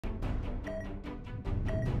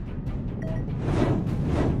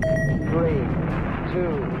2, 1.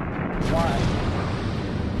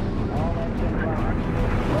 All engine running.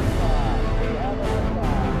 Liftoff. We have a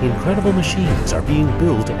liftoff. Incredible machines are being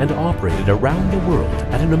built and operated around the world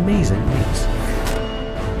at an amazing pace.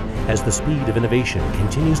 As the speed of innovation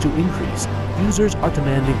continues to increase, users are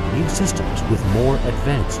demanding new systems with more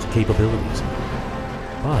advanced capabilities.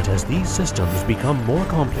 But as these systems become more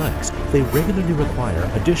complex, they regularly require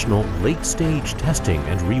additional late-stage testing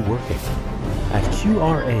and reworking. At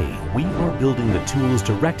QRA, we are building the tools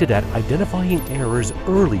directed at identifying errors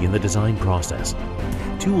early in the design process.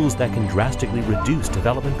 Tools that can drastically reduce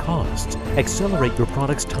development costs, accelerate your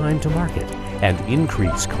product's time to market, and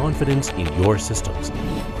increase confidence in your systems.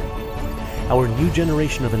 Our new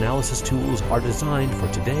generation of analysis tools are designed for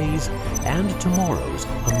today's and tomorrow's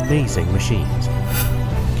amazing machines.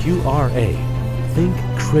 QRA, think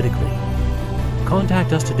critically.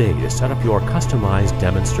 Contact us today to set up your customized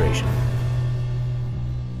demonstration.